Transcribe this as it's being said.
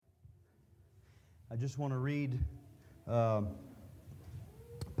I just want to read a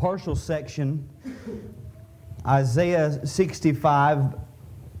partial section, Isaiah 65,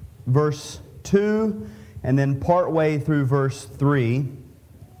 verse 2, and then partway through verse 3.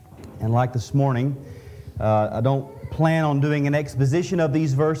 And like this morning, I don't plan on doing an exposition of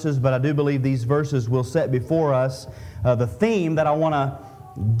these verses, but I do believe these verses will set before us the theme that I want to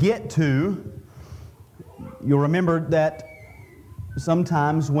get to. You'll remember that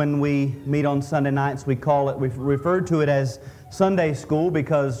sometimes when we meet on Sunday nights, we've referred to it as Sunday school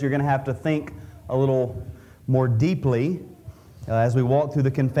because you're going to have to think a little more deeply as we walk through the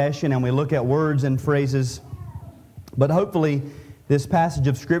confession and we look at words and phrases. But hopefully this passage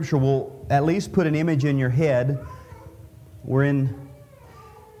of Scripture will at least put an image in your head. We're in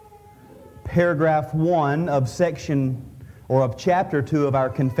paragraph 1 of chapter 2 of our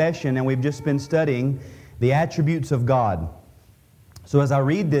confession, and we've just been studying the attributes of God. So as I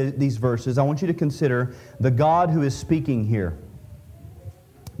read these verses, I want you to consider the God who is speaking here.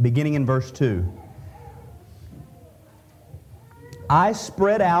 Beginning in verse 2. I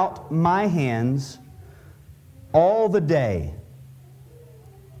spread out my hands all the day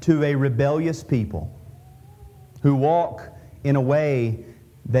to a rebellious people who walk in a way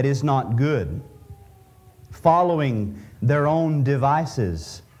that is not good, following their own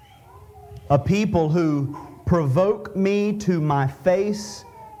devices, a people who provoke me to my face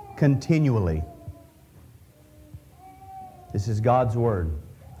continually. This is God's Word.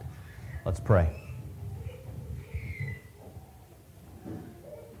 Let's pray.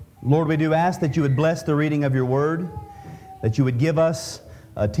 Lord, we do ask that you would bless the reading of your Word, that you would give us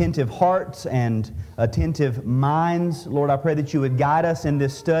attentive hearts and attentive minds. Lord, I pray that you would guide us in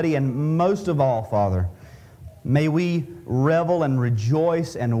this study, and most of all, Father, may we revel and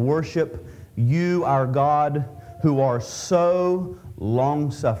rejoice and worship you, our God, who are so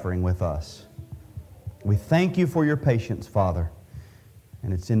long-suffering with us. We thank you for your patience, Father.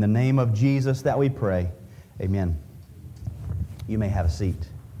 And it's in the name of Jesus that we pray. Amen. You may have a seat.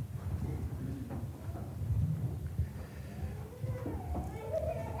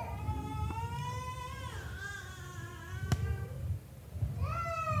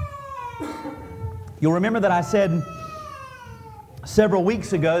 You'll remember that I said several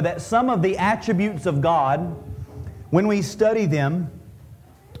weeks ago that some of the attributes of God, when we study them,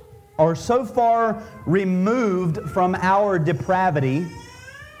 are so far removed from our depravity,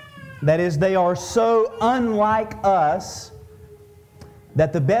 that is, they are so unlike us,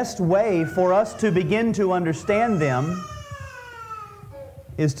 that the best way for us to begin to understand them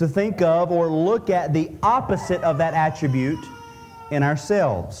is to think of or look at the opposite of that attribute in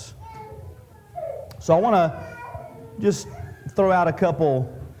ourselves. So I want to just throw out a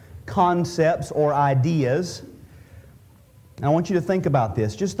couple concepts or ideas. I want you to think about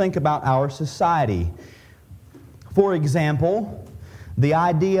this. Just think about our society. For example, the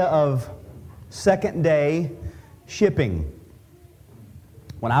idea of second-day shipping.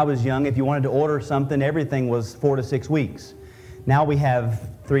 When I was young, if you wanted to order something, everything was 4 to 6 weeks. Now we have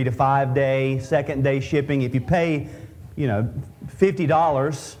 3 to 5 day, second-day shipping. If you pay,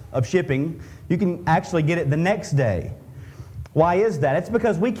 $50 of shipping, you can actually get it the next day. Why is that? It's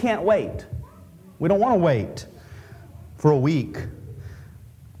because we can't wait. We don't want to wait for a week.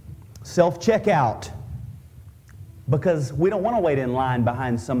 Self-checkout, because we don't want to wait in line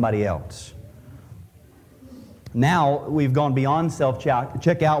behind somebody else. Now we've gone beyond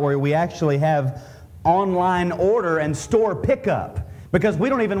self-checkout where we actually have online order and store pickup because we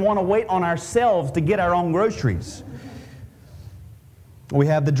don't even want to wait on ourselves to get our own groceries. We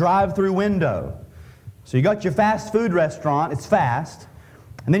have the drive-through window. So you got your fast food restaurant, it's fast.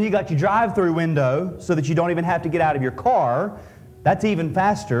 And then you got your drive-through window so that you don't even have to get out of your car. That's even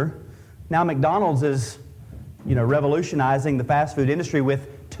faster. Now McDonald's is, revolutionizing the fast food industry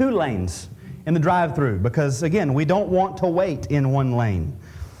with 2 lanes in the drive-through because, again, we don't want to wait in 1 lane.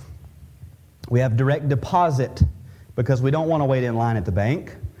 We have direct deposit because we don't want to wait in line at the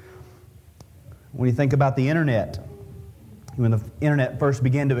bank. When you think about the internet, when the internet first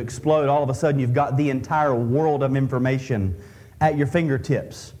began to explode, all of a sudden you've got the entire world of information at your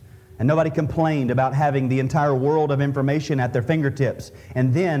fingertips. And nobody complained about having the entire world of information at their fingertips.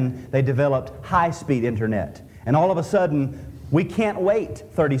 And then they developed high-speed internet. And all of a sudden, we can't wait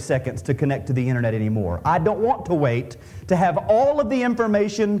 30 seconds to connect to the internet anymore. I don't want to wait to have all of the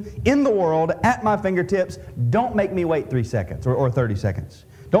information in the world at my fingertips. Don't make me wait 3 seconds or 30 seconds.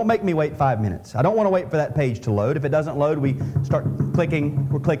 Don't make me wait 5 minutes. I don't want to wait for that page to load. If it doesn't load, we start clicking.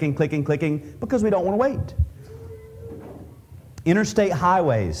 We're clicking because we don't want to wait. Interstate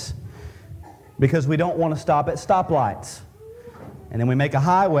highways because we don't want to stop at stoplights. And then we make a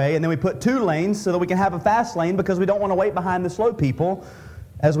highway, and then we put 2 lanes so that we can have a fast lane because we don't want to wait behind the slow people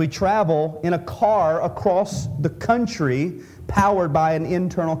as we travel in a car across the country powered by an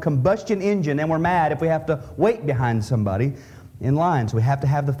internal combustion engine, and we're mad if we have to wait behind somebody in line. So we have to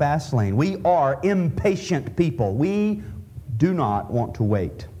have the fast lane. We are impatient people. We do not want to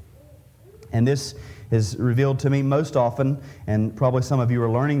wait. And this is revealed to me most often, and probably some of you are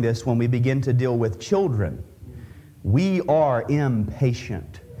learning this when we begin to deal with children. We are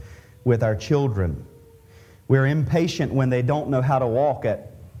impatient with our children. We're impatient when they don't know how to walk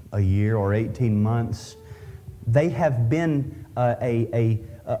at a year or 18 months. They have been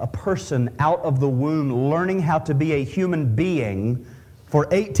a person out of the womb learning how to be a human being for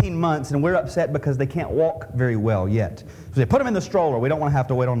 18 months, and we're upset because they can't walk very well yet. So they put them in the stroller. We don't want to have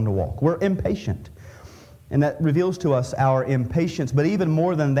to wait on them to walk. We're impatient. And that reveals to us our impatience. But even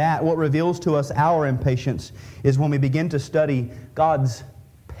more than that, what reveals to us our impatience is when we begin to study God's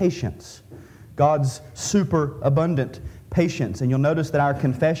patience, God's superabundant patience. And you'll notice that our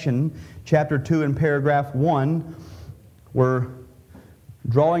confession, chapter 2 and paragraph 1, we're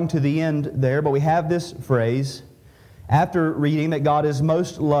drawing to the end there, but we have this phrase, after reading that God is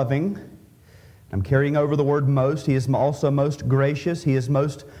most loving, I'm carrying over the word most, He is also most gracious, He is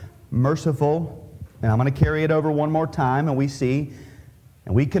most merciful. And I'm going to carry it over one more time, and we see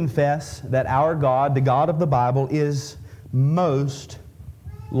and we confess that our God, the God of the Bible, is most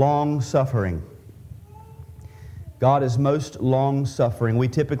long-suffering. God is most long-suffering. We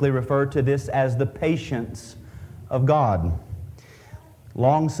typically refer to this as the patience of God.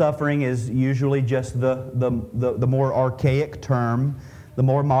 Long-suffering is usually just the more archaic term. The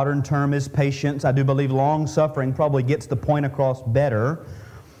more modern term is patience. I do believe long-suffering probably gets the point across better.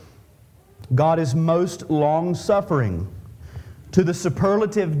 God is most long-suffering to the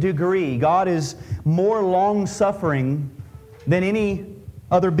superlative degree. God is more long-suffering than any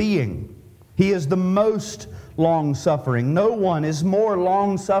other being. He is the most long-suffering. No one is more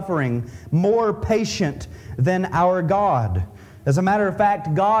long-suffering, more patient than our God. As a matter of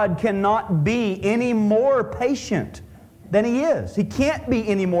fact, God cannot be any more patient than He is. He can't be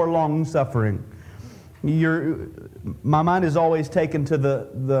any more long-suffering. My mind is always taken to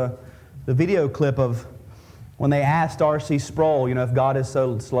the video clip of when they asked R.C. Sproul, if God is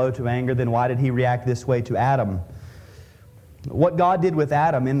so slow to anger, then why did He react this way to Adam? What God did with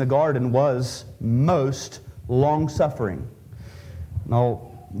Adam in the garden was most long-suffering. And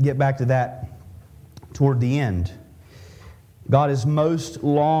I'll get back to that toward the end. God is most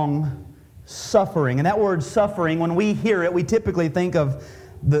long-suffering. And that word suffering, when we hear it, we typically think of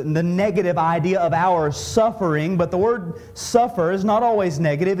the negative idea of our suffering, but the word suffer is not always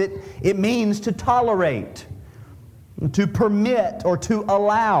negative. It means to tolerate, to permit, or to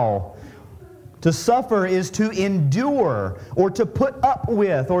allow. To suffer is to endure, or to put up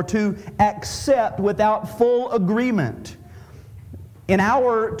with, or to accept without full agreement. In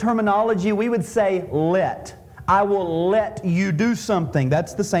our terminology, we would say let. I will let you do something.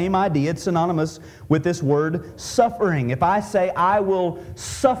 That's the same idea. It's synonymous with this word suffering. If I say I will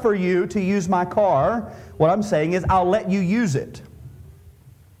suffer you to use my car, what I'm saying is I'll let you use it.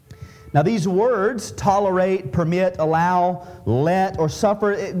 Now these words, tolerate, permit, allow, let, or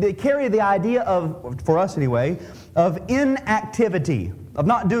suffer, they carry the idea of, for us anyway, of inactivity, of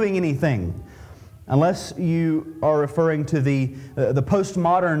not doing anything. Unless you are referring to the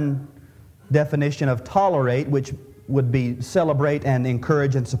postmodern definition of tolerate, which would be celebrate and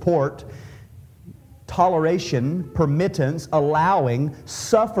encourage and support. Toleration, permittance, allowing,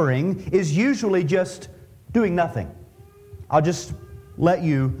 suffering is usually just doing nothing. I'll just let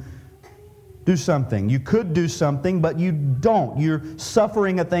you do something. You could do something, but you don't. You're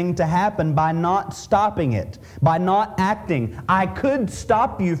suffering a thing to happen by not stopping it, by not acting. I could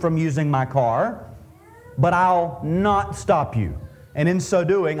stop you from using my car, but I'll not stop you. And in so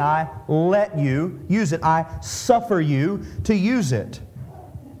doing, I let you use it. I suffer you to use it.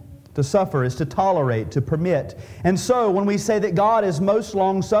 To suffer is to tolerate, to permit. And so when we say that God is most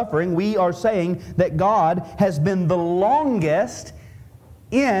long-suffering, we are saying that God has been the longest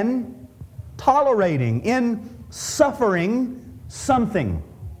in tolerating, in suffering something.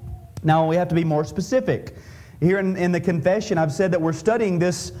 Now we have to be more specific. Here in the confession, I've said that we're studying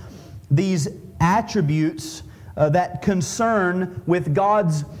these attributes that concern with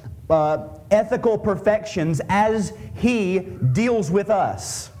God's ethical perfections as He deals with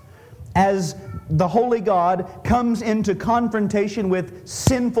us. As the Holy God comes into confrontation with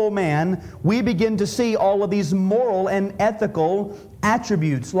sinful man, we begin to see all of these moral and ethical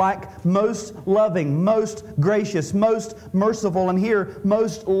attributes like most loving, most gracious, most merciful, and here,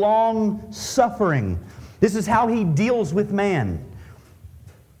 most long-suffering. This is how He deals with man.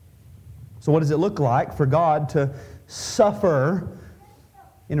 So what does it look like for God to suffer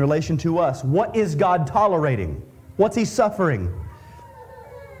in relation to us? What is God tolerating? What's He suffering?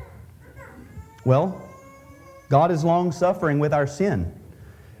 Well, God is long-suffering with our sin.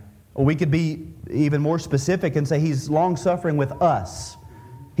 Or we could be even more specific and say He's long-suffering with us.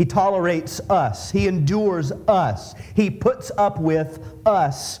 He tolerates us. He endures us. He puts up with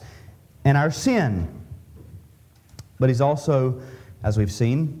us and our sin. But He's also, as we've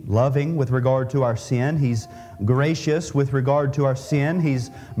seen, loving with regard to our sin. He's gracious with regard to our sin.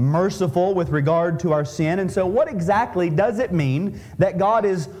 He's merciful with regard to our sin. And so what exactly does it mean that God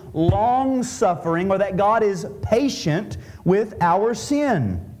is long-suffering or that God is patient with our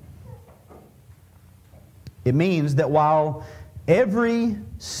sin? It means that while every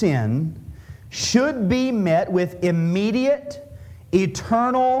sin should be met with immediate,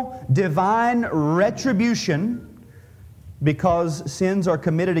 eternal, divine retribution, because sins are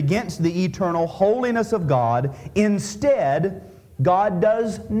committed against the eternal holiness of God, instead, God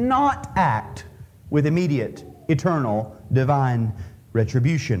does not act with immediate, eternal, divine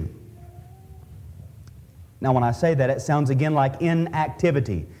retribution. Now, when I say that, it sounds again like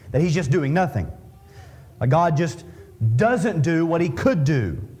inactivity, that He's just doing nothing. Like God just doesn't do what He could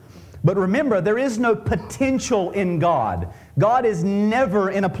do. But remember, there is no potential in God. God is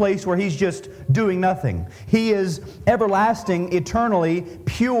never in a place where He's just doing nothing. He is everlasting, eternally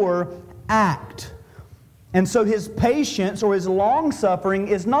pure act. And so His patience or His long-suffering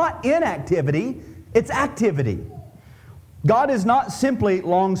is not inactivity, it's activity. God is not simply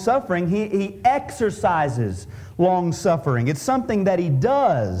long-suffering, He exercises long-suffering. It's something that He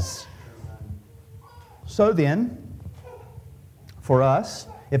does. So then, for us,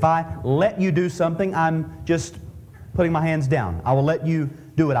 if I let you do something, I'm just putting my hands down. I will let you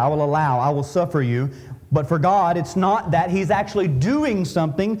do it. I will allow. I will suffer you. But for God, it's not that. He's actually doing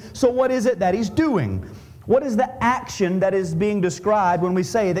something. So what is it that He's doing? What is the action that is being described when we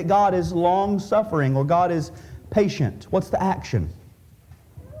say that God is long-suffering or God is patient? What's the action?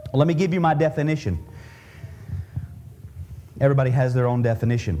 Well, let me give you my definition. Everybody has their own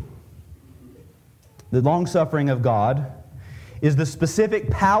definition. The long-suffering of God is the specific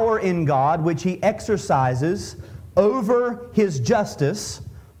power in God which He exercises over His justice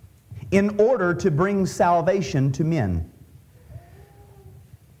in order to bring salvation to men.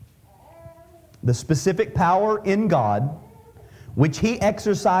 The specific power in God which He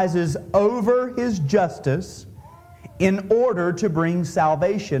exercises over His justice in order to bring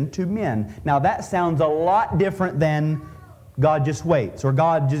salvation to men. Now that sounds a lot different than God just waits or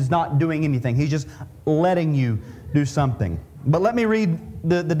God is not doing anything. He's just letting you do something. But let me read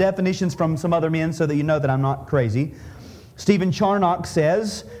the definitions from some other men so that you know that I'm not crazy. Stephen Charnock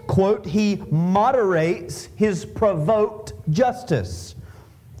says, quote, He moderates His provoked justice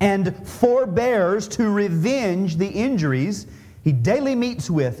and forbears to revenge the injuries He daily meets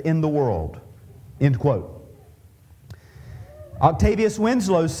with in the world. End quote. Octavius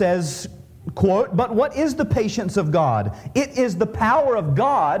Winslow says, quote, But what is the patience of God? It is the power of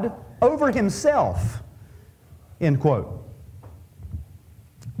God over Himself. End quote.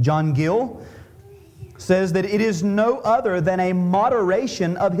 John Gill says that it is no other than a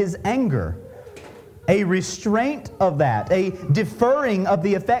moderation of His anger, a restraint of that, a deferring of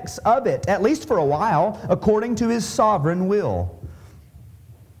the effects of it, at least for a while, according to His sovereign will.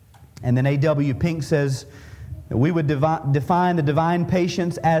 And then A.W. Pink says that we would define the divine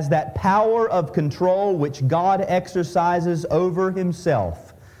patience as that power of control which God exercises over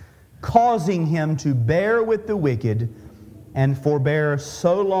Himself, causing Him to bear with the wicked and forbear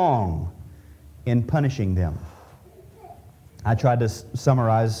so long in punishing them. I tried to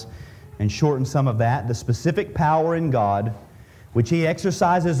summarize and shorten some of that. The specific power in God which He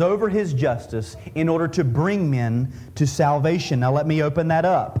exercises over His justice in order to bring men to salvation. Now let me open that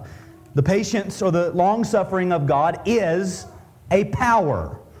up. The patience or the long-suffering of God is a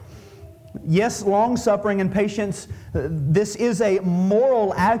power. Yes, long-suffering and patience, this is a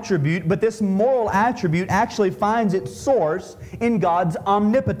moral attribute, but this moral attribute actually finds its source in God's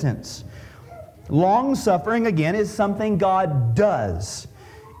omnipotence. Long-suffering, again, is something God does.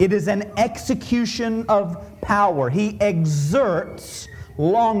 It is an execution of power. He exerts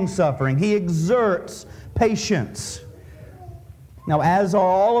long-suffering. He exerts patience. Now, as are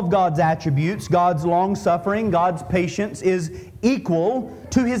all of God's attributes, God's long-suffering, God's patience is equal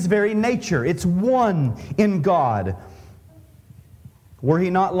to His very nature. It's one in God. Were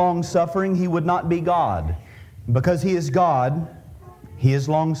He not long-suffering, He would not be God. Because He is God, He is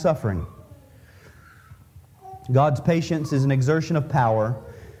long-suffering. God's patience is an exertion of power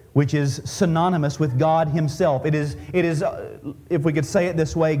which is synonymous with God Himself. It is, if we could say it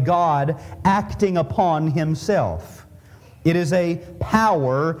this way, God acting upon Himself. It is a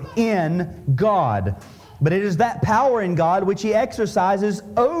power in God. But it is that power in God which He exercises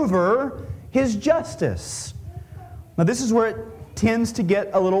over His justice. Now this is where it tends to get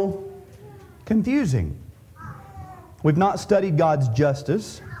a little confusing. We've not studied God's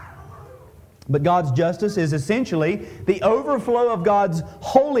justice, but God's justice is essentially the overflow of God's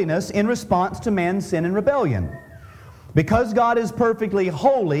holiness in response to man's sin and rebellion. Because God is perfectly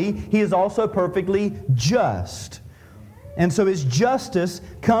holy, He is also perfectly just. And so His justice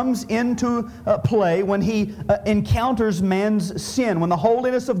comes into play when He encounters man's sin. When the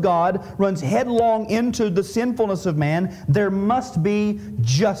holiness of God runs headlong into the sinfulness of man, there must be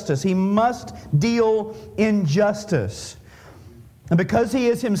justice. He must deal in justice. And because He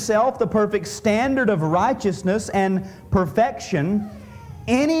is Himself the perfect standard of righteousness and perfection,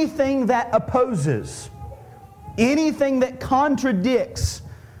 anything that opposes, anything that contradicts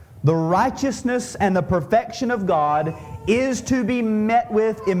the righteousness and the perfection of God is to be met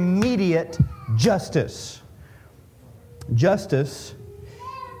with immediate justice. Justice,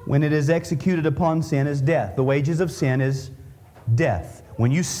 when it is executed upon sin, is death. The wages of sin is death.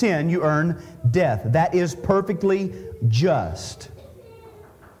 When you sin, you earn death. That is perfectly just.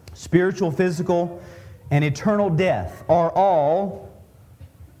 Spiritual, physical, and eternal death are all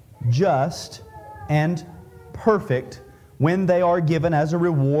just and perfect when they are given as a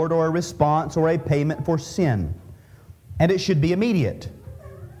reward or a response or a payment for sin. And it should be immediate.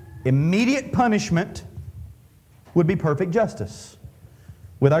 Immediate punishment would be perfect justice.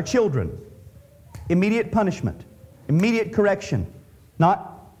 With our children, immediate punishment, immediate correction.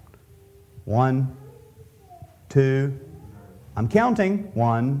 Not 1, 2, I'm counting,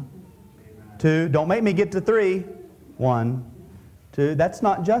 1, 2, don't make me get to 3, 1, 2. That's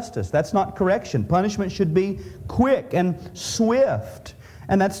not justice. That's not correction. Punishment should be quick and swift.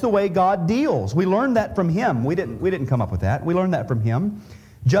 And that's the way God deals. We learned that from Him. We didn't come up with that. We learned that from Him.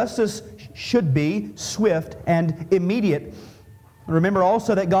 Justice should be swift and immediate. Remember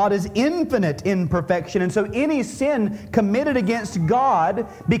also that God is infinite in perfection. And so any sin committed against God,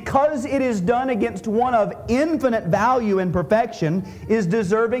 because it is done against one of infinite value and perfection, is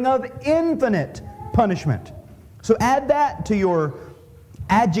deserving of infinite punishment. So add that to your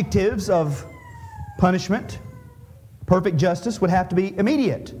adjectives of punishment. Perfect justice would have to be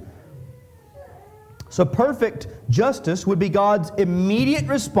immediate. So perfect justice would be God's immediate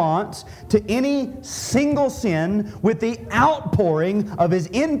response to any single sin with the outpouring of His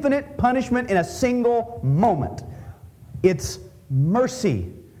infinite punishment in a single moment. It's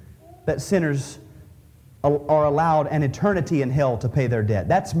mercy that sinners are allowed an eternity in hell to pay their debt.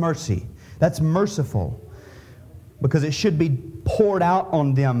 That's mercy. That's merciful. Because it should be poured out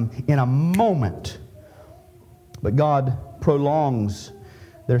on them in a moment. But God prolongs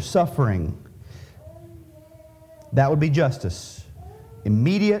their suffering. That would be justice.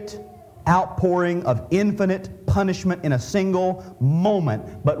 Immediate outpouring of infinite punishment in a single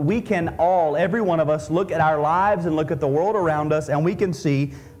moment. But we can all, every one of us, look at our lives and look at the world around us, and we can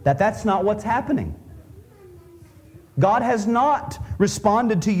see that that's not what's happening. God has not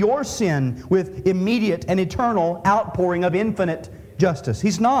responded to your sin with immediate and eternal outpouring of infinite justice.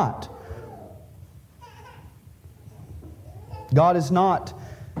 He's not. God is not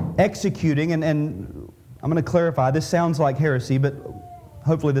executing, and I'm going to clarify, this sounds like heresy, but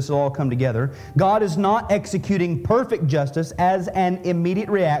hopefully this will all come together. God is not executing perfect justice as an immediate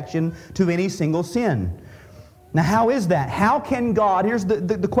reaction to any single sin. Now how is that? How can God, here's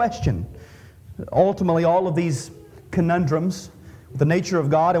the question. Ultimately all of these conundrums, the nature of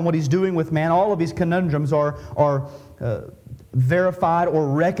God and what He's doing with man, all of these conundrums are verified or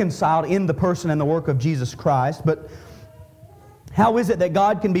reconciled in the person and the work of Jesus Christ. But how is it that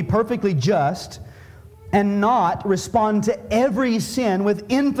God can be perfectly just and not respond to every sin with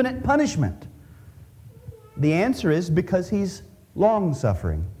infinite punishment? The answer is because He's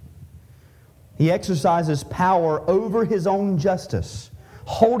long-suffering. He exercises power over His own justice,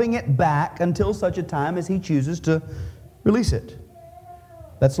 holding it back until such a time as He chooses to release it.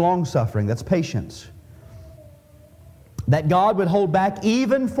 That's long-suffering. That's patience. That God would hold back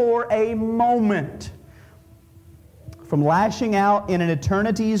even for a moment from lashing out in an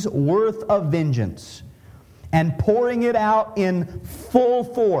eternity's worth of vengeance and pouring it out in full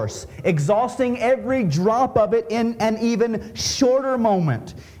force, exhausting every drop of it in an even shorter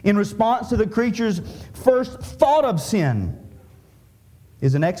moment in response to the creature's first thought of sin,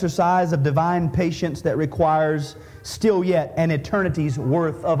 is an exercise of divine patience that requires still yet an eternity's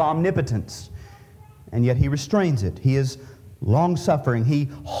worth of omnipotence. And yet He restrains it. He is Long-suffering. He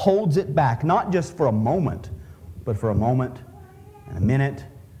holds it back, not just for a moment, but for a moment and a minute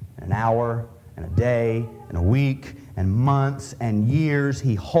and an hour and a day and a week and months and years.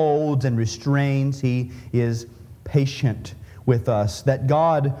 He holds and restrains. He is patient with us. That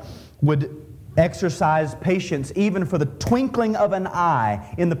God would exercise patience even for the twinkling of an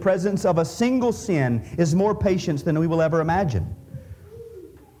eye in the presence of a single sin is more patience than we will ever imagine.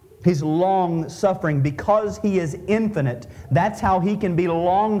 He's long-suffering because He is infinite. That's how He can be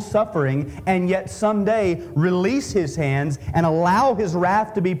long-suffering and yet someday release His hands and allow His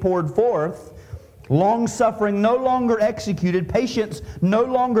wrath to be poured forth. Long-suffering, no longer executed. Patience, no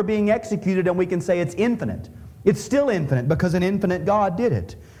longer being executed, and we can say it's infinite. It's still infinite because an infinite God did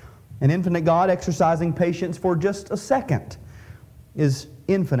it. An infinite God exercising patience for just a second is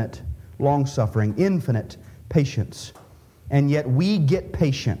infinite long-suffering, infinite patience. And yet we get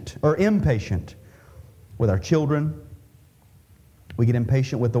patient or impatient with our children. We get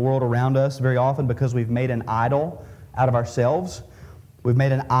impatient with the world around us very often because we've made an idol out of ourselves. We've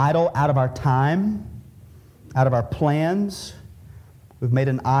made an idol out of our time, out of our plans. We've made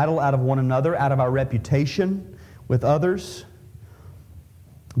an idol out of one another, out of our reputation with others.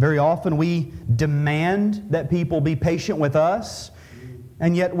 Very often we demand that people be patient with us,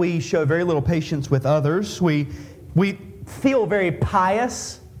 and yet we show very little patience with others. We feel very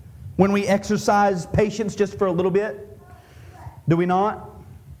pious when we exercise patience just for a little bit. Do we not?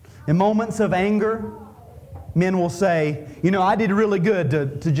 In moments of anger, men will say, I did really good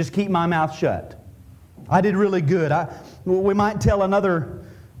to just keep my mouth shut. I did really good. We might tell another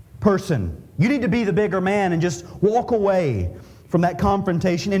person, you need to be the bigger man and just walk away from that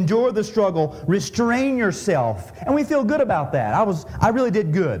confrontation. Endure the struggle. Restrain yourself. And we feel good about that. I really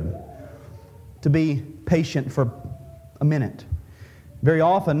did good to be patient for a minute. Very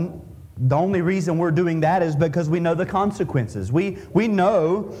often, the only reason we're doing that is because we know the consequences. We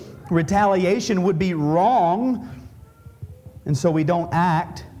know retaliation would be wrong, and so we don't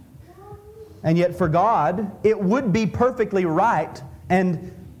act. And yet for God, it would be perfectly right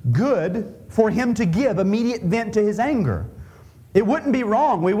and good for Him to give immediate vent to His anger. It wouldn't be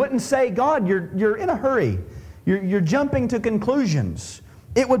wrong. We wouldn't say, God, you're in a hurry. You're jumping to conclusions.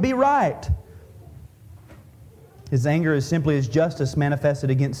 It would be right. His anger is simply His justice manifested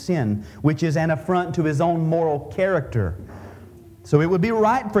against sin, which is an affront to His own moral character. So it would be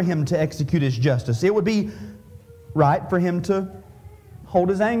right for Him to execute His justice. It would be right for Him to hold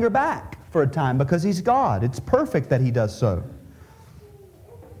His anger back for a time because He's God. It's perfect that He does so.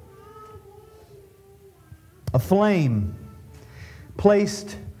 A flame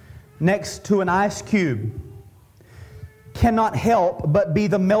placed next to an ice cube cannot help but be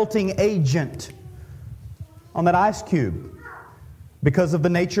the melting agent on that ice cube because of the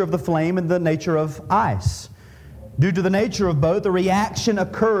nature of the flame and the nature of ice. Due to the nature of both, a reaction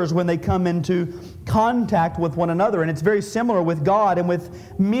occurs when they come into contact with one another. And it's very similar with God and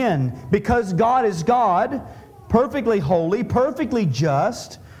with men. Because God is God, perfectly holy, perfectly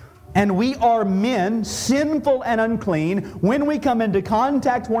just, and we are men, sinful and unclean. When we come into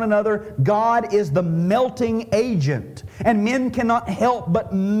contact with one another, God is the melting agent. And men cannot help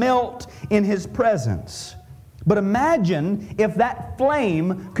but melt in His presence. But imagine if that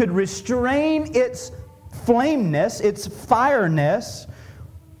flame could restrain its flameness, its fireness,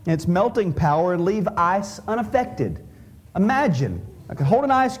 its melting power and leave ice unaffected. Imagine, I could hold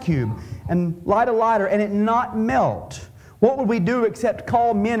an ice cube and light a lighter and it not melt. What would we do except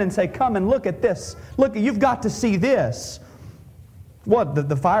call men and say, come and look at this. Look, you've got to see this. What,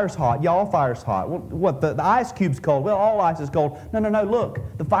 the fire's hot. Yeah, all fire's hot. What, the ice cube's cold. Well, all ice is cold. No, look,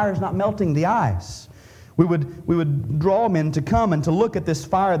 the fire's not melting the ice. We would draw men to come and to look at this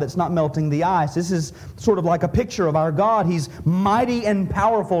fire that's not melting the ice. This is sort of like a picture of our God. He's mighty and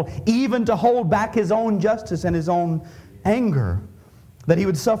powerful, even to hold back His own justice and His own anger, that He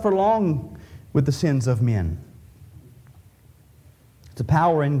would suffer long with the sins of men. It's a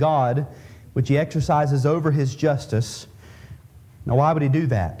power in God which He exercises over His justice. Now, why would He do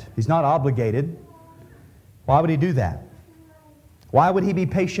that? He's not obligated. Why would He do that? Why would He be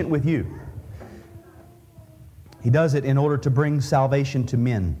patient with you? He does it in order to bring salvation to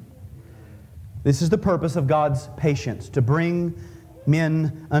men. This is the purpose of God's patience, to bring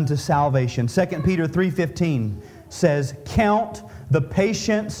men unto salvation. 2 Peter 3:15 says, count the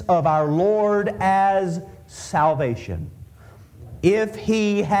patience of our Lord as salvation. If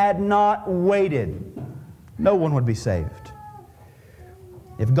He had not waited, no one would be saved.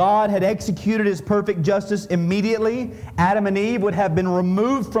 If God had executed His perfect justice immediately, Adam and Eve would have been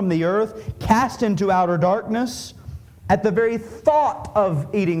removed from the earth, cast into outer darkness, at the very thought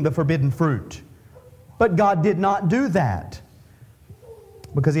of eating the forbidden fruit. But God did not do that.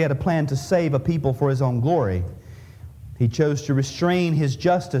 because He had a plan to save a people for His own glory. He chose to restrain His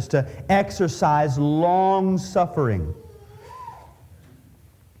justice, to exercise long suffering.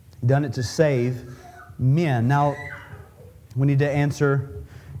 He done it to save men. Now, we need to answer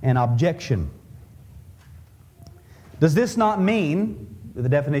an objection. Does this not mean, the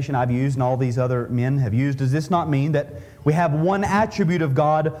definition I've used and all these other men have used, does this not mean that we have one attribute of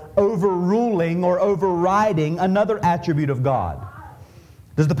God overruling or overriding another attribute of God?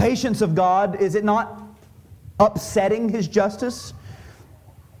 Does the patience of God, is it not upsetting His justice?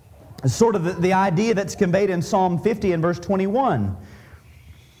 It's sort of the idea that's conveyed in Psalm 50 and verse 21.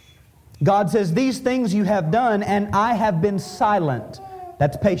 God says, "These things you have done, and I have been silent."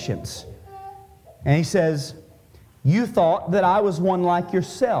 That's patience. And He says, "You thought that I was one like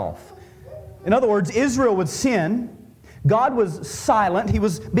yourself." In other words, Israel would sin. God was silent. He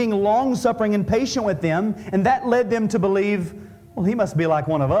was being long-suffering and patient with them, and that led them to believe, well, He must be like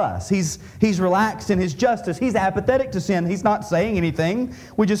one of us. He's relaxed in His justice. He's apathetic to sin. He's not saying anything.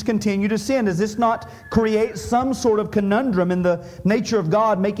 We just continue to sin. Does this not create some sort of conundrum in the nature of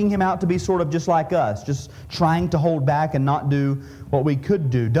God, making Him out to be sort of just like us, just trying to hold back and not do what we could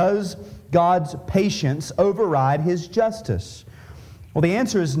do? Does God's patience override His justice? Well, the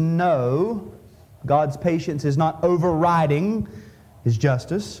answer is no. God's patience is not overriding His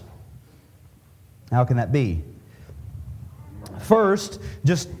justice. How can that be? First,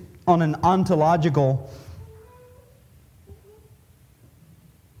 just on an ontological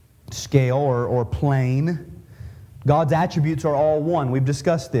scale or plane, God's attributes are all one. We've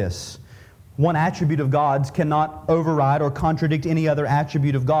discussed this. One attribute of God's cannot override or contradict any other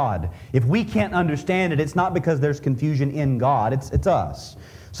attribute of God. If we can't understand it, it's not because there's confusion in God, it's us.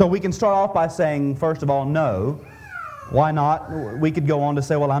 So we can start off by saying, first of all, no. Why not? We could go on to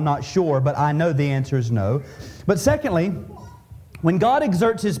say, well, I'm not sure, but I know the answer is no. But secondly, when God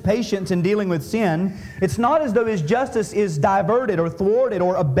exerts His patience in dealing with sin, it's not as though His justice is diverted or thwarted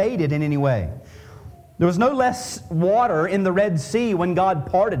or abated in any way. There was no less water in the Red Sea when God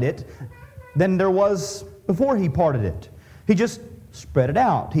parted it than there was before He parted it. He just spread it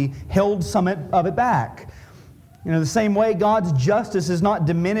out. He held some of it back. The same way, God's justice is not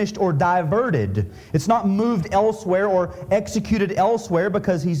diminished or diverted. It's not moved elsewhere or executed elsewhere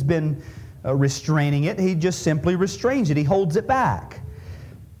because He's been restraining it. He just simply restrains it. He holds it back.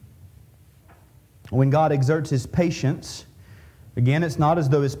 When God exerts His patience, again, it's not as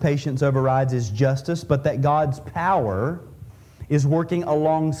though His patience overrides His justice, but that God's power is working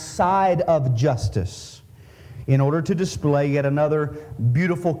alongside of justice in order to display yet another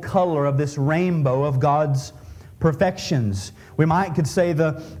beautiful color of this rainbow of God's perfections. We could say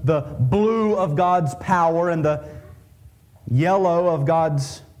the blue of God's power and the yellow of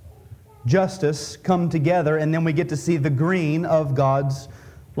God's justice come together, and then we get to see the green of God's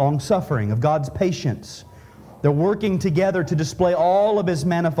long-suffering, of God's patience. They're working together to display all of His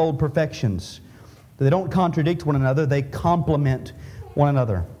manifold perfections. They don't contradict one another, they complement one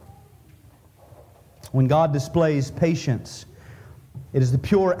another. When God displays patience, it is the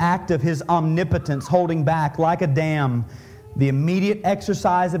pure act of His omnipotence holding back, like a dam, the immediate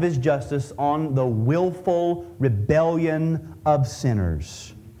exercise of His justice on the willful rebellion of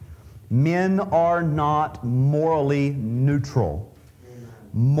sinners. Men are not morally neutral.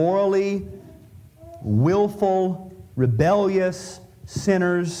 Morally willful, rebellious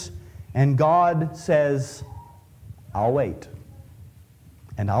sinners, and God says, I'll wait,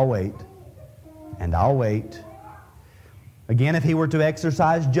 and I'll wait, and I'll wait. Again, if He were to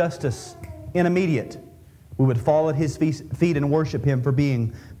exercise justice in immediate, we would fall at His feet and worship Him for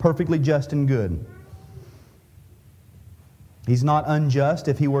being perfectly just and good. He's not unjust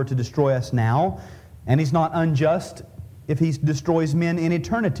if He were to destroy us now, and He's not unjust if He destroys men in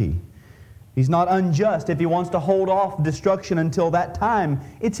eternity. He's not unjust if He wants to hold off destruction until that time.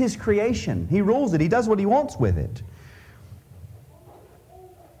 It's His creation. He rules it. He does what He wants with it.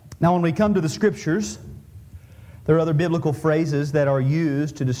 Now, when we come to the Scriptures, there are other biblical phrases that are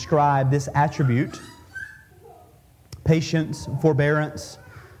used to describe this attribute. Patience, forbearance,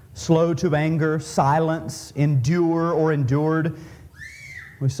 slow to anger, silence, endure or endured.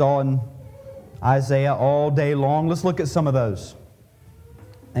 We saw in Isaiah all day long. Let's look at some of those.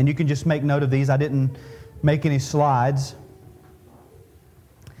 And you can just make note of these. I didn't make any slides.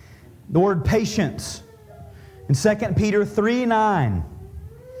 The word patience in 2 Peter 3:9.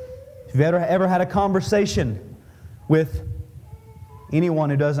 If you've ever had a conversation with anyone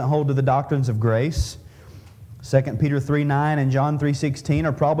who doesn't hold to the doctrines of grace, 2 Peter 3:9 and John 3:16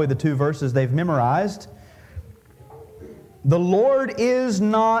 are probably the two verses they've memorized. The Lord is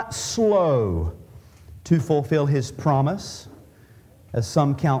not slow to fulfill His promise, as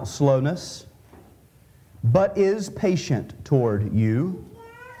some count slowness, but is patient toward you,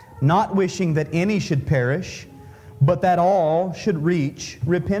 not wishing that any should perish, but that all should reach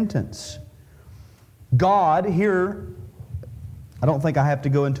repentance. God here, I don't think I have to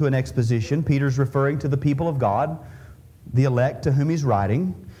go into an exposition. Peter's referring to the people of God, the elect to whom he's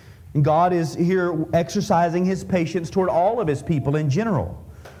writing. And God is here exercising His patience toward all of His people in general.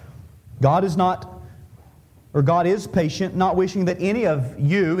 God is patient, not wishing that any of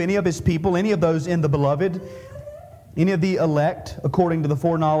you, any of His people, any of those in the beloved, any of the elect, according to the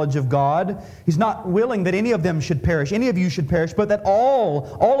foreknowledge of God, He's not willing that any of them should perish, any of you should perish, but that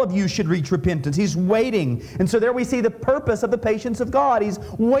all of you should reach repentance. He's waiting. And so there we see the purpose of the patience of God. He's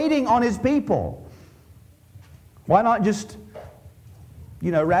waiting on His people. Why not just,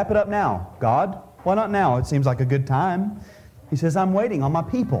 wrap it up now, God? Why not now? It seems like a good time. He says, I'm waiting on my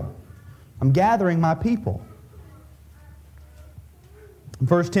people. I'm gathering my people.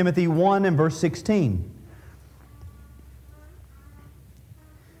 1 Timothy 1 and verse 16.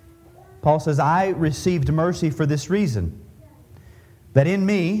 Paul says, I received mercy for this reason, that in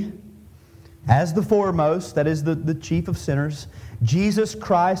me, as the foremost, that is the chief of sinners, Jesus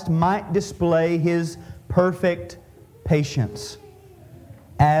Christ might display His perfect patience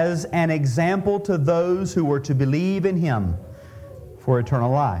as an example to those who were to believe in Him for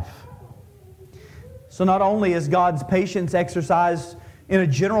eternal life. So not only is God's patience exercised in a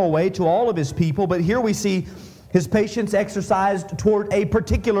general way to all of His people, but here we see His patience exercised toward a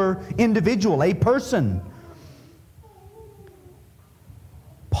particular individual, a person.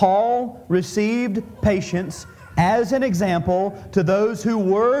 Paul received patience as an example to those who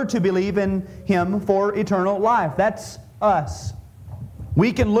were to believe in Him for eternal life. That's us.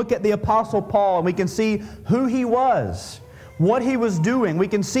 We can look at the Apostle Paul and we can see who he was, what he was doing. We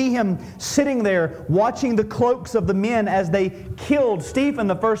can see him sitting there watching the cloaks of the men as they killed Stephen,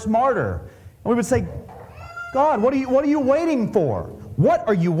 the first martyr. And we would say, God, what are you waiting for? What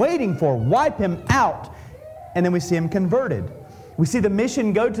are you waiting for? Wipe him out. And then we see him converted. We see the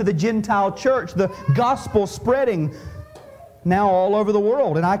mission go to the Gentile church, the gospel spreading now all over the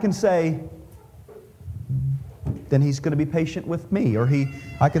world. And I can say, then He's going to be patient with me. Or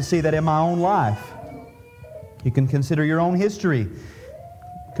I can see that in my own life. You can consider your own history.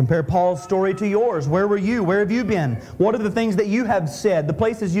 Compare Paul's story to yours. Where were you? Where have you been? What are the things that you have said? The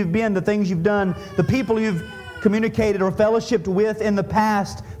places you've been, the things you've done, the people you've communicated or fellowshipped with in the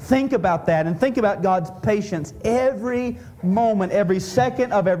past. Think about that and think about God's patience every moment, every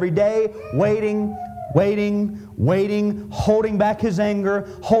second of every day, waiting, holding back His anger,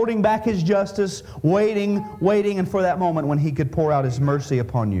 holding back His justice, waiting, and for that moment when He could pour out His mercy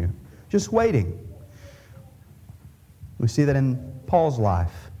upon you. Just waiting. We see that in Paul's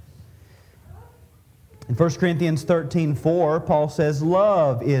life. In 1 Corinthians 13:4, Paul says,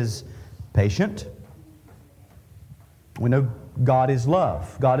 love is patient. We know God is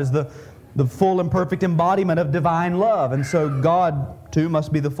love. God is the full and perfect embodiment of divine love. And so God, too,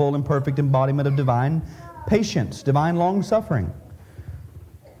 must be the full and perfect embodiment of divine patience, divine long-suffering.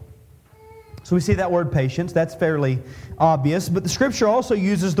 So we see that word patience. That's fairly obvious. But the Scripture also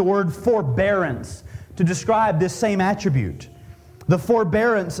uses the word forbearance to describe this same attribute. The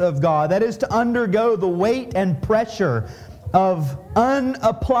forbearance of God. That is to undergo the weight and pressure of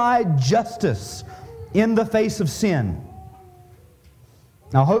unapplied justice in the face of sin.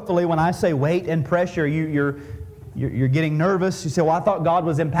 Now hopefully when I say weight and pressure, you're getting nervous. You say, well, I thought God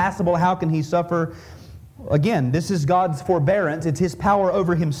was impassible. How can He suffer? Again, this is God's forbearance. It's His power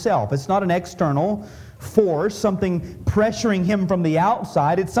over Himself. It's not an external force, something pressuring Him from the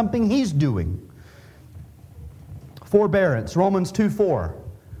outside. It's something He's doing. Forbearance, Romans 2:4.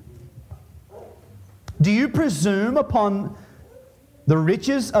 Do you presume upon the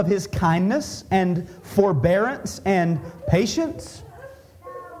riches of His kindness and forbearance and patience,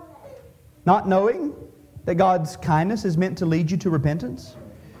 not knowing that God's kindness is meant to lead you to repentance?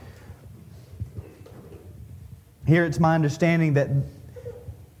 Here it's my understanding that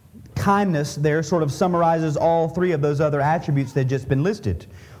kindness there sort of summarizes all three of those other attributes that have just been listed.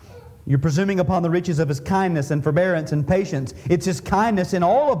 You're presuming upon the riches of His kindness and forbearance and patience. It's His kindness in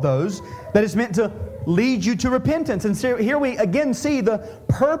all of those that is meant to lead you to repentance. And so here we again see the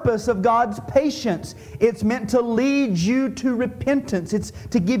purpose of God's patience. It's meant to lead you to repentance. It's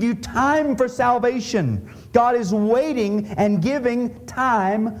to give you time for salvation. God is waiting and giving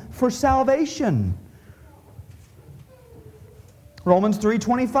time for salvation. Romans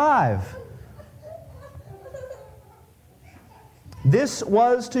 3:25. This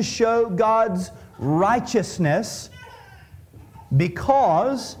was to show God's righteousness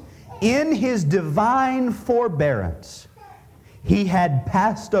because in His divine forbearance He had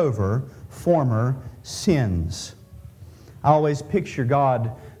passed over former sins. I always picture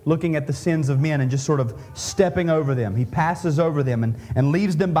God looking at the sins of men and just sort of stepping over them. He passes over them and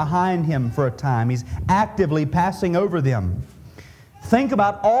leaves them behind Him for a time. He's actively passing over them. Think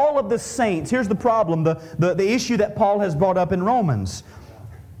about all of the saints. Here's the problem, the issue that Paul has brought up in Romans.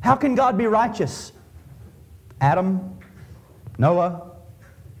 How can God be righteous? Adam, Noah,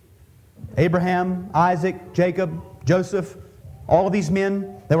 Abraham, Isaac, Jacob, Joseph, all of these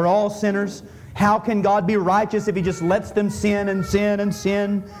men, they were all sinners. How can God be righteous if He just lets them sin and sin and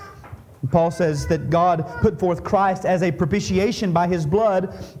sin? And Paul says that God put forth Christ as a propitiation by His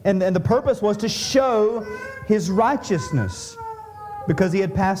blood, and the purpose was to show His righteousness because He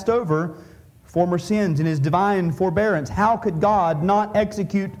had passed over former sins in His divine forbearance. How could God not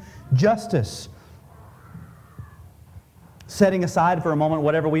execute justice? Setting aside for a moment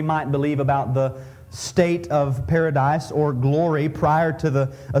whatever we might believe about the state of paradise or glory prior to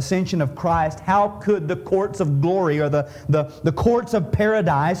the ascension of Christ, how could the courts of glory or the courts of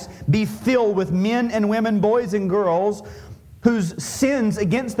paradise be filled with men and women, boys and girls, whose sins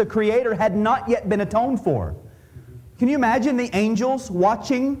against the Creator had not yet been atoned for? Can you imagine the angels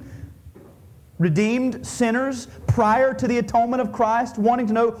watching redeemed sinners prior to the atonement of Christ, wanting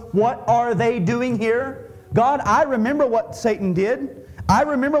to know, what are they doing here? God, I remember what Satan did. I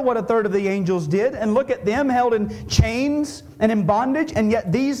remember what a third of the angels did, and look at them held in chains and in bondage, and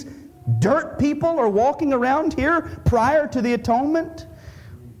yet these dirt people are walking around here prior to the atonement.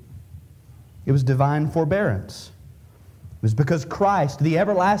 It was divine forbearance. It was because Christ, the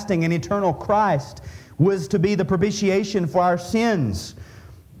everlasting and eternal Christ, was to be the propitiation for our sins.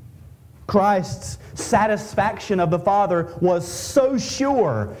 Christ's satisfaction of the Father was so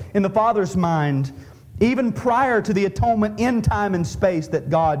sure in the Father's mind, even prior to the atonement in time and space, that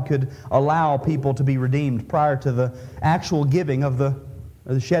God could allow people to be redeemed prior to the actual giving of the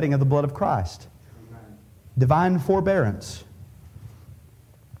shedding of the blood of Christ. Amen. Divine forbearance.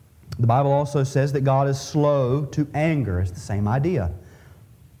 The Bible also says that God is slow to anger. It's the same idea.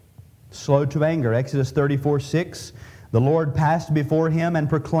 Slow to anger. Exodus 34:6. The Lord passed before him and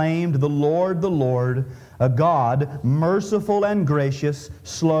proclaimed, the Lord, a God merciful and gracious,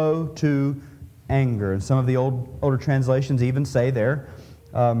 slow to anger. And some of the older translations even say there,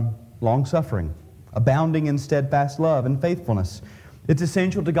 long-suffering, abounding in steadfast love and faithfulness. It's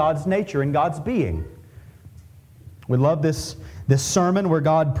essential to God's nature and God's being. We love this sermon where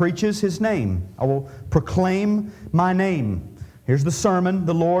God preaches His name. I will proclaim my name. Here's the sermon,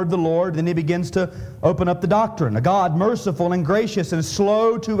 the Lord. Then He begins to open up the doctrine. A God merciful and gracious and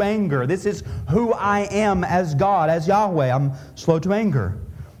slow to anger. This is who I am as God, as Yahweh. I'm slow to anger.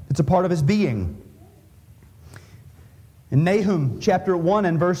 It's a part of His being. In Nahum chapter 1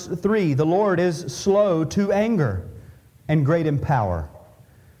 and verse 3, the Lord is slow to anger and great in power.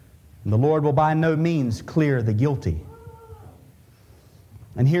 And the Lord will by no means clear the guilty.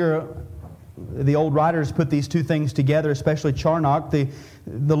 And here the old writers put these two things together, especially Charnock.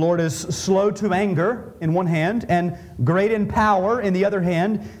 The Lord is slow to anger in one hand and great in power in the other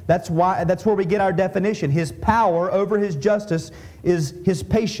hand. That's where we get our definition. His power over His justice is His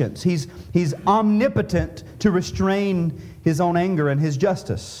patience. He's omnipotent to restrain His own anger and His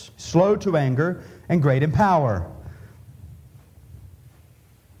justice. Slow to anger and great in power.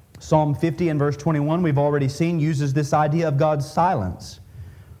 Psalm 50 and verse 21, we've already seen, uses this idea of God's silence.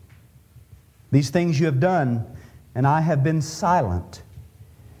 These things you have done, and I have been silent.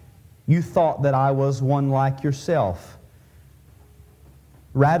 You thought that I was one like yourself.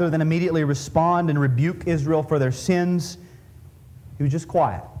 Rather than immediately respond and rebuke Israel for their sins, He was just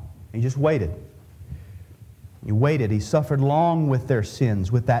quiet. He just waited. He waited. He suffered long with their sins,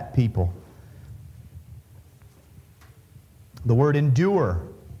 with that people. The word endure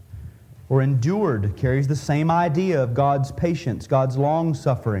or endured carries the same idea of God's patience, God's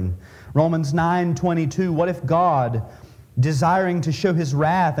long-suffering. Romans 9:22, what if God, desiring to show His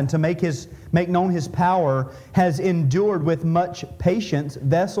wrath and to make known His power, has endured with much patience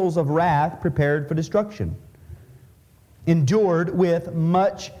vessels of wrath prepared for destruction? Endured with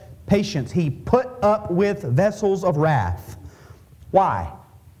much patience. He put up with vessels of wrath. Why?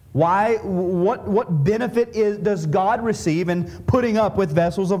 Why? What benefit does God receive in putting up with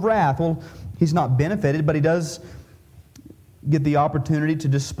vessels of wrath? Well, He's not benefited, but He does get the opportunity to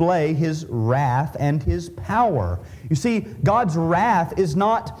display His wrath and His power. You see, God's wrath is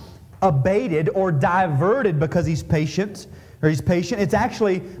not abated or diverted because He's patient. It's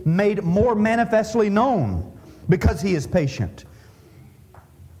actually made more manifestly known because He is patient.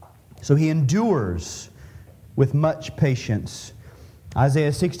 So He endures with much patience.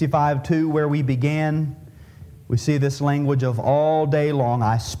 Isaiah 65:2, where we began, We see this language of all day long.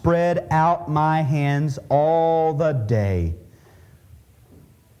 I spread out my hands all the day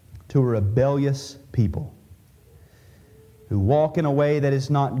to a rebellious people who walk in a way that is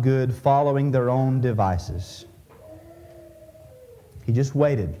not good, following their own devices. He just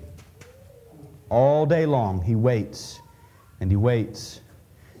waited. All day long, He waits, and He waits,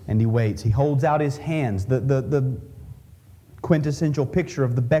 and He waits. He holds out His hands, the quintessential picture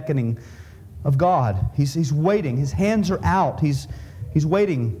of the beckoning of God. He's waiting. His hands are out. He's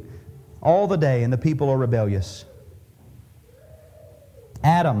waiting all the day, and the people are rebellious.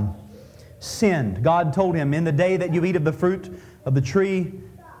 Adam sinned. God told him, in the day that you eat of the fruit of the tree,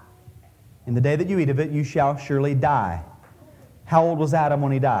 in the day that you eat of it, you shall surely die. How old was Adam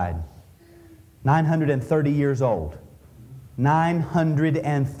when he died? 930 years old.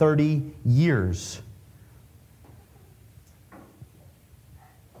 930 years.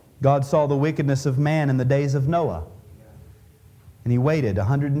 God saw the wickedness of man in the days of Noah. And He waited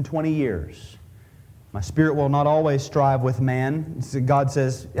 120 years. My spirit will not always strive with man. God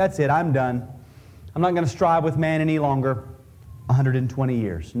says, that's it, I'm done. I'm not going to strive with man any longer. 120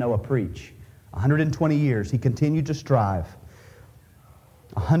 years. Noah, preach. 120 years. He continued to strive.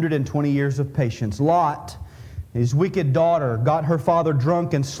 120 years of patience. Lot, his wicked daughter, got her father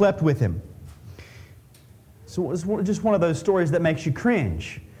drunk and slept with him. So it was just one of those stories that makes you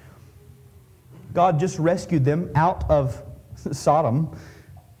cringe. God just rescued them out of Sodom.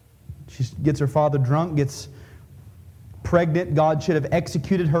 She gets her father drunk, gets pregnant. God should have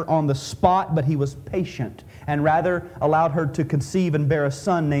executed her on the spot, but He was patient and rather allowed her to conceive and bear a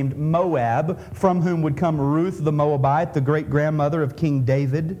son named Moab, from whom would come Ruth the Moabite, the great-grandmother of King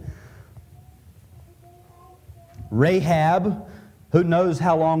David. Rahab, who knows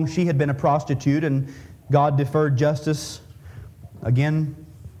how long she had been a prostitute, and God deferred justice. Again,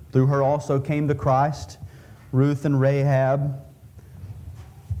 through her also came the Christ. Ruth and Rahab.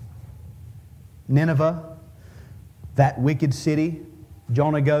 Nineveh, that wicked city.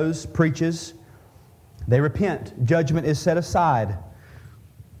 Jonah goes, preaches. They repent. Judgment is set aside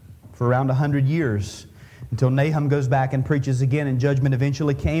for around 100 years until Nahum goes back and preaches again, and judgment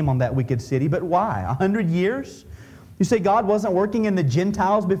eventually came on that wicked city. But why? 100 years? You say God wasn't working in the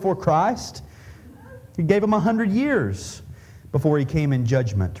Gentiles before Christ? He gave them 100 years before He came in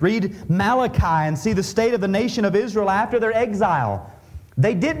judgment. Read Malachi and see the state of the nation of Israel after their exile.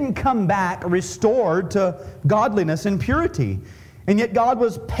 They didn't come back restored to godliness and purity. And yet God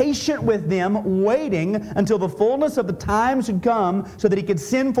was patient with them, waiting until the fullness of the times had come so that He could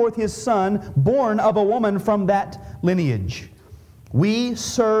send forth His Son, born of a woman from that lineage. We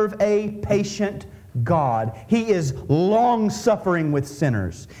serve a patient God. He is long-suffering with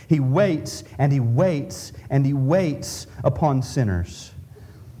sinners. He waits and He waits and He waits upon sinners.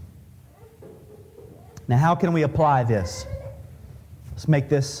 Now, how can we apply this? Let's make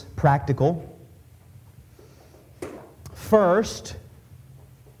this practical. First,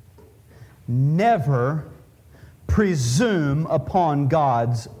 never presume upon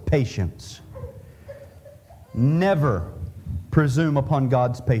God's patience. Never presume upon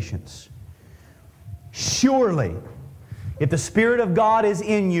God's patience. Surely, if the Spirit of God is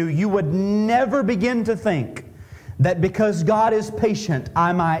in you, you would never begin to think that because God is patient,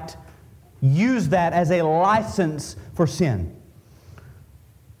 I might use that as a license for sin.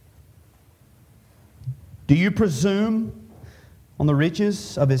 Do you presume on the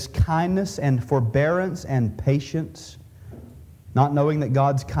riches of His kindness and forbearance and patience, not knowing that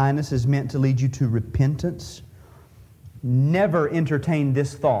God's kindness is meant to lead you to repentance? Never entertain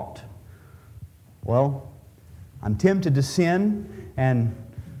this thought. Well, I'm tempted to sin, and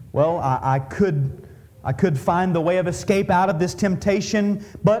I could find the way of escape out of this temptation,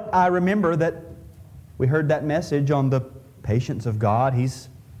 but I remember that we heard that message on the patience of God. He's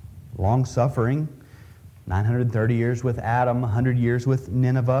long-suffering. 930 years with Adam, 100 years with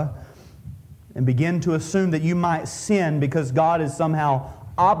Nineveh, and begin to assume that you might sin because God is somehow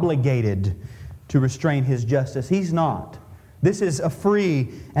obligated to restrain His justice. He's not. This is a free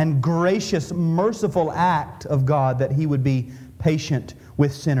and gracious, merciful act of God that He would be patient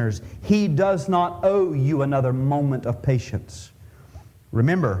with sinners. He does not owe you another moment of patience.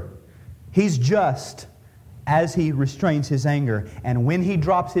 Remember, He's just as He restrains His anger. And when He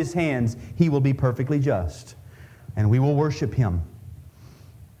drops His hands, He will be perfectly just. And we will worship Him.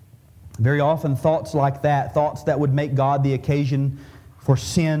 Very often thoughts like that, thoughts that would make God the occasion for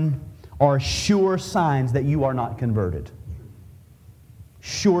sin, are sure signs that you are not converted.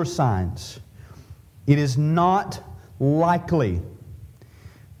 Sure signs. It is not likely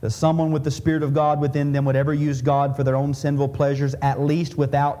that someone with the Spirit of God within them would ever use God for their own sinful pleasures, at least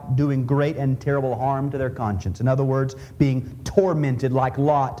without doing great and terrible harm to their conscience. In other words, being tormented like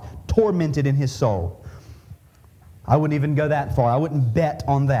Lot, tormented in his soul. I wouldn't even go that far. I wouldn't bet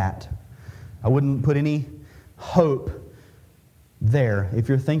on that. I wouldn't put any hope there if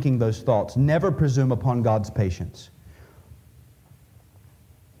you're thinking those thoughts. Never presume upon God's patience.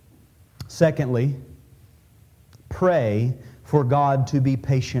 Secondly, pray for God to be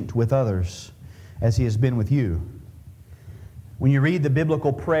patient with others as He has been with you. When you read the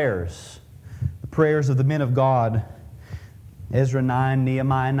biblical prayers, the prayers of the men of God, Ezra 9,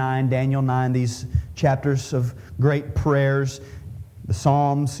 Nehemiah 9, Daniel 9, these chapters of great prayers, the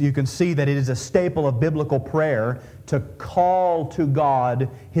Psalms, you can see that it is a staple of biblical prayer to call to God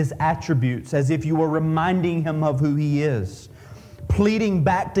His attributes as if you were reminding Him of who He is. Pleading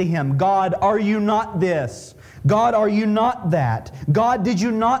back to Him, God, are you not this? God, are you not that? God, did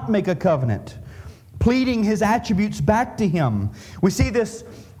you not make a covenant? Pleading His attributes back to Him. We see this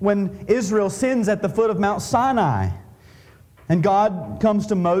when Israel sins at the foot of Mount Sinai. And God comes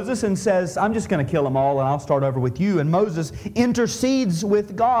to Moses and says, I'm just going to kill them all and I'll start over with you. And Moses intercedes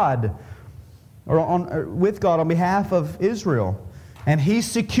with God, with God on behalf of Israel. And he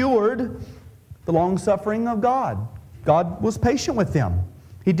secured the long-suffering of God. God was patient with them.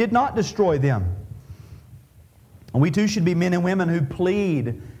 He did not destroy them. And we too should be men and women who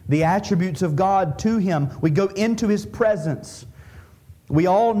plead the attributes of God to Him. We go into His presence. We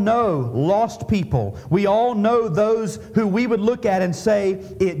all know lost people. We all know those who we would look at and say,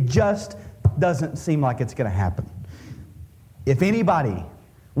 it just doesn't seem like it's going to happen. If anybody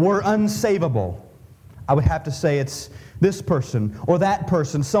were unsavable, I would have to say it's this person or that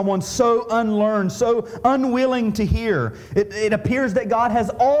person, someone so unlearned, so unwilling to hear. It appears that God has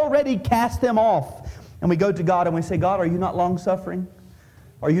already cast them off. And we go to God and we say, God, are you not long-suffering?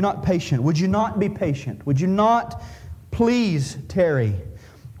 Are you not patient? Would you not be patient? Would you not please tarry?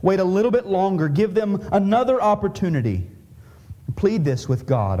 Wait a little bit longer. Give them another opportunity. Plead this with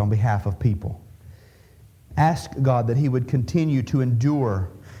God on behalf of people. Ask God that He would continue to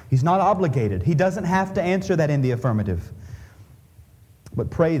endure. He's not obligated. He doesn't have to answer that in the affirmative. But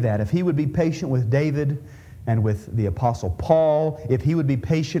pray that if He would be patient with David and with the Apostle Paul, if He would be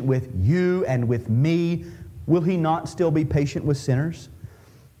patient with you and with me, will He not still be patient with sinners?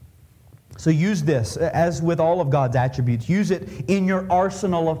 So use this, as with all of God's attributes, use it in your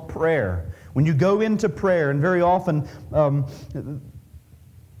arsenal of prayer. When you go into prayer, and very often,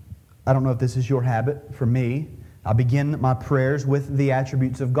 I don't know if this is your habit, for me, I begin my prayers with the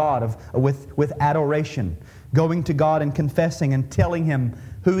attributes of God, with adoration, going to God and confessing and telling Him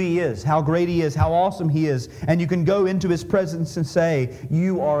who He is, how great He is, how awesome He is. And you can go into His presence and say,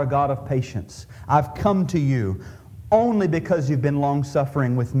 you are a God of patience. I've come to you only because you've been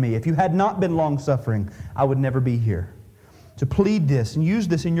long-suffering with me. If you had not been long-suffering, I would never be here. To plead this and use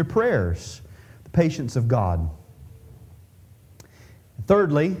this in your prayers, the patience of God.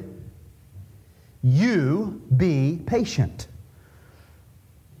 Thirdly, you be patient.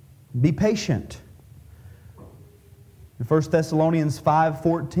 Be patient. In 1 Thessalonians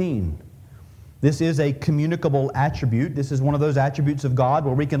 5:14, this is a communicable attribute. This is one of those attributes of God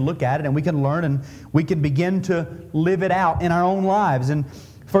where we can look at it and we can learn and we can begin to live it out in our own lives. In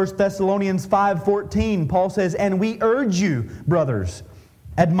 1 Thessalonians 5:14, Paul says, and we urge you, brothers,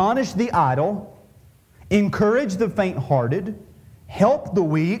 admonish the idle, encourage the faint-hearted, help the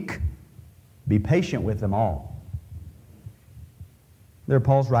weak, be patient with them all. There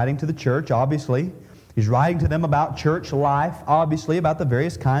Paul's writing to the church, obviously. He's writing to them about church life, obviously, about the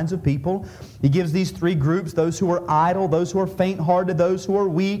various kinds of people. He gives these three groups, those who are idle, those who are faint-hearted, those who are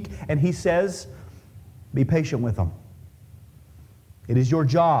weak, and he says, be patient with them. It is your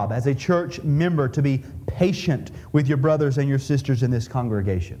job as a church member to be patient with your brothers and your sisters in this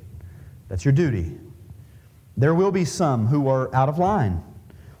congregation. That's your duty. There will be some who are out of line.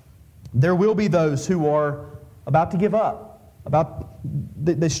 There will be those who are about to give up,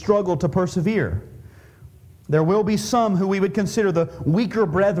 they struggle to persevere. There will be some who we would consider the weaker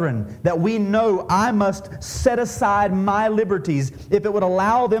brethren, that we know I must set aside my liberties if it would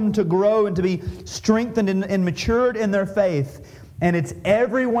allow them to grow and to be strengthened and matured in their faith. And it's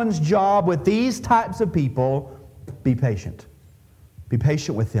everyone's job with these types of people, be patient. Be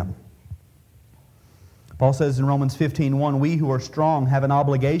patient with them. Paul says in Romans 15:1, we who are strong have an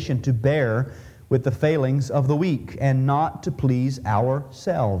obligation to bear with the failings of the weak and not to please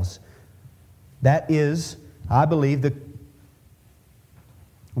ourselves. That is, I believe, we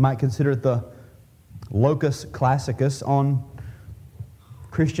might consider it the locus classicus on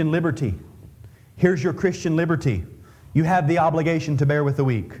Christian liberty. Here's your Christian liberty. You have the obligation to bear with the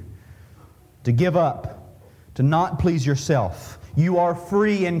weak, to give up, to not please yourself. You are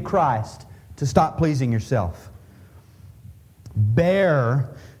free in Christ to stop pleasing yourself.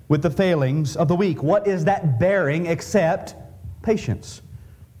 Bear with the failings of the weak. What is that bearing except patience?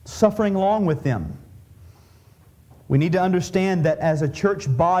 Suffering along with them. We need to understand that as a church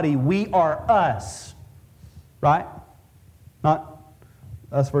body, we are us. Right? Not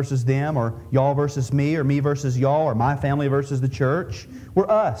us versus them, or y'all versus me, or me versus y'all, or my family versus the church. We're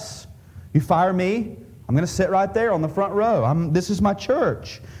us. You fire me, I'm going to sit right there on the front row. This is my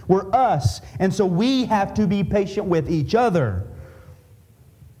church. We're us. And so we have to be patient with each other.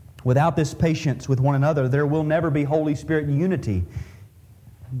 Without this patience with one another, there will never be Holy Spirit unity,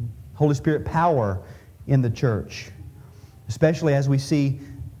 Holy Spirit power in the church. Especially as we see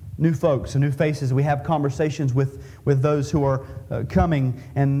new folks and new faces. We have conversations with those who are coming,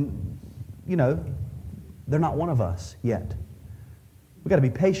 and, they're not one of us yet. We've got to be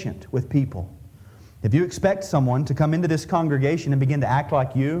patient with people. If you expect someone to come into this congregation and begin to act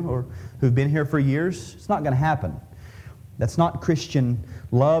like you, or who've been here for years, it's not going to happen. That's not Christian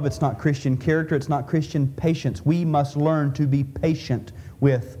love. It's not Christian character. It's not Christian patience. We must learn to be patient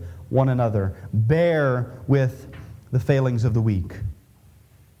with one another. Bear with the failings of the weak.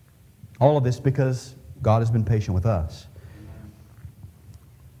 All of this because God has been patient with us.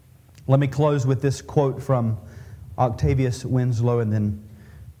 Let me close with this quote from Octavius Winslow, and then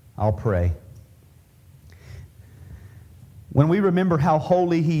I'll pray. When we remember how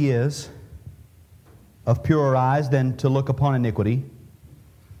holy He is, of purer eyes than to look upon iniquity.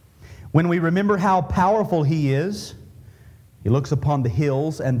 When we remember how powerful He is, He looks upon the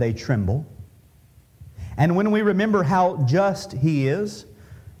hills and they tremble. And when we remember how just He is,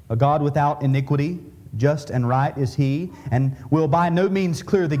 a God without iniquity, just and right is He, and will by no means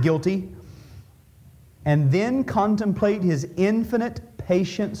clear the guilty, and then contemplate His infinite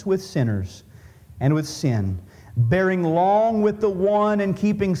patience with sinners and with sin, bearing long with the one and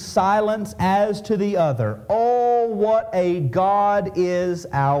keeping silence as to the other. Oh, what a God is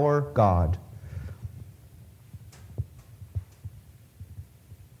our God.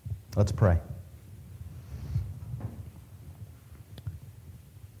 Let's pray.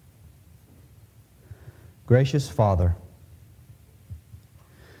 Gracious Father,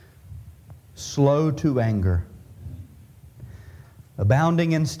 slow to anger,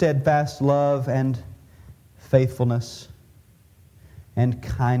 abounding in steadfast love and faithfulness and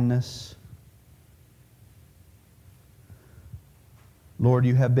kindness. Lord,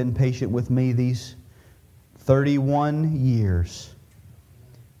 You have been patient with me these 31 years.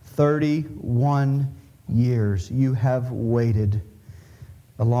 31 years You have waited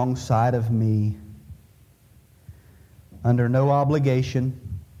alongside of me under no obligation,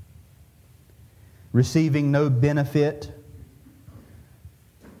 receiving no benefit,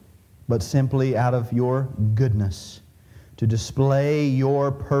 but simply out of Your goodness to display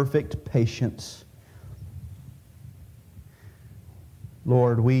Your perfect patience.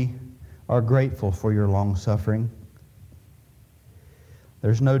 Lord, we are grateful for Your long-suffering.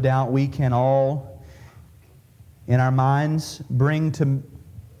 There's no doubt we can all, in our minds, bring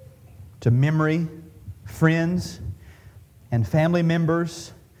to memory friends and family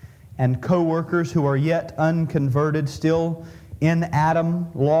members and co-workers who are yet unconverted, still in Adam,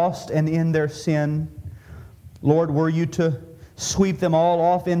 lost and in their sin. Lord, were You to sweep them all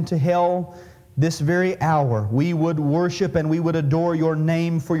off into hell this very hour, we would worship and we would adore Your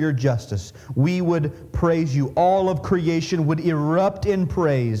name for Your justice. We would praise You. All of creation would erupt in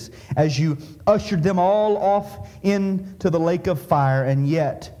praise as You ushered them all off into the lake of fire. And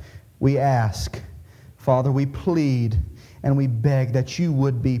yet we ask, Father, we plead and we beg that You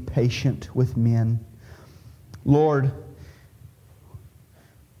would be patient with men. Lord,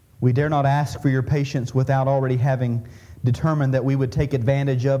 we dare not ask for Your patience without already having determined that we would take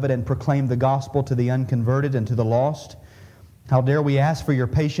advantage of it and proclaim the gospel to the unconverted and to the lost. How dare we ask for Your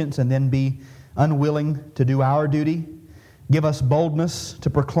patience and then be unwilling to do our duty? Give us boldness to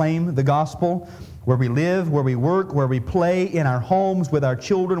proclaim the gospel where we live, where we work, where we play, in our homes, with our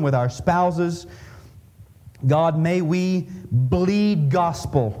children, with our spouses. God, may we bleed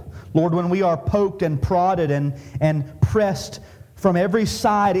gospel. Lord, when we are poked and prodded and pressed from every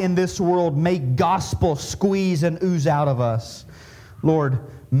side in this world, may gospel squeeze and ooze out of us. Lord,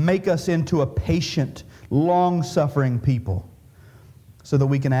 make us into a patient, long-suffering people so that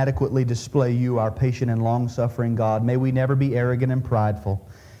we can adequately display You, our patient and long-suffering God. May we never be arrogant and prideful.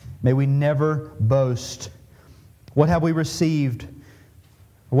 May we never boast. What have we received?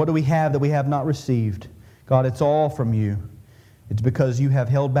 What do we have that we have not received? God, it's all from You. It's because You have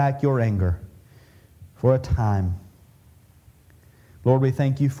held back Your anger for a time. Lord, we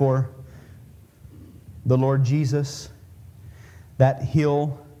thank you for the Lord Jesus, that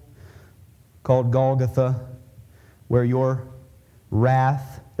hill called Golgotha, where your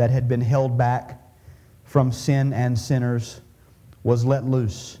wrath that had been held back from sin and sinners was let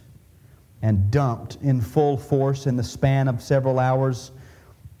loose and dumped in full force in the span of several hours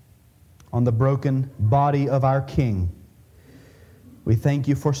on the broken body of our King. We thank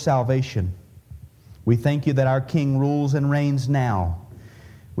you for salvation. We thank you that our King rules and reigns now.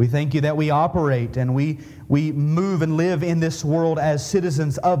 We thank you that we operate and we move and live in this world as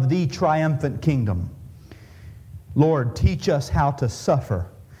citizens of the triumphant kingdom. Lord, teach us how to suffer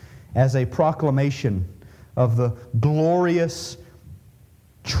as a proclamation of the glorious,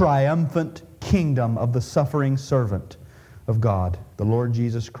 triumphant kingdom of the suffering servant of God, the Lord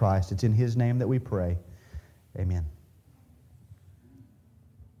Jesus Christ. It's in His name that we pray. Amen.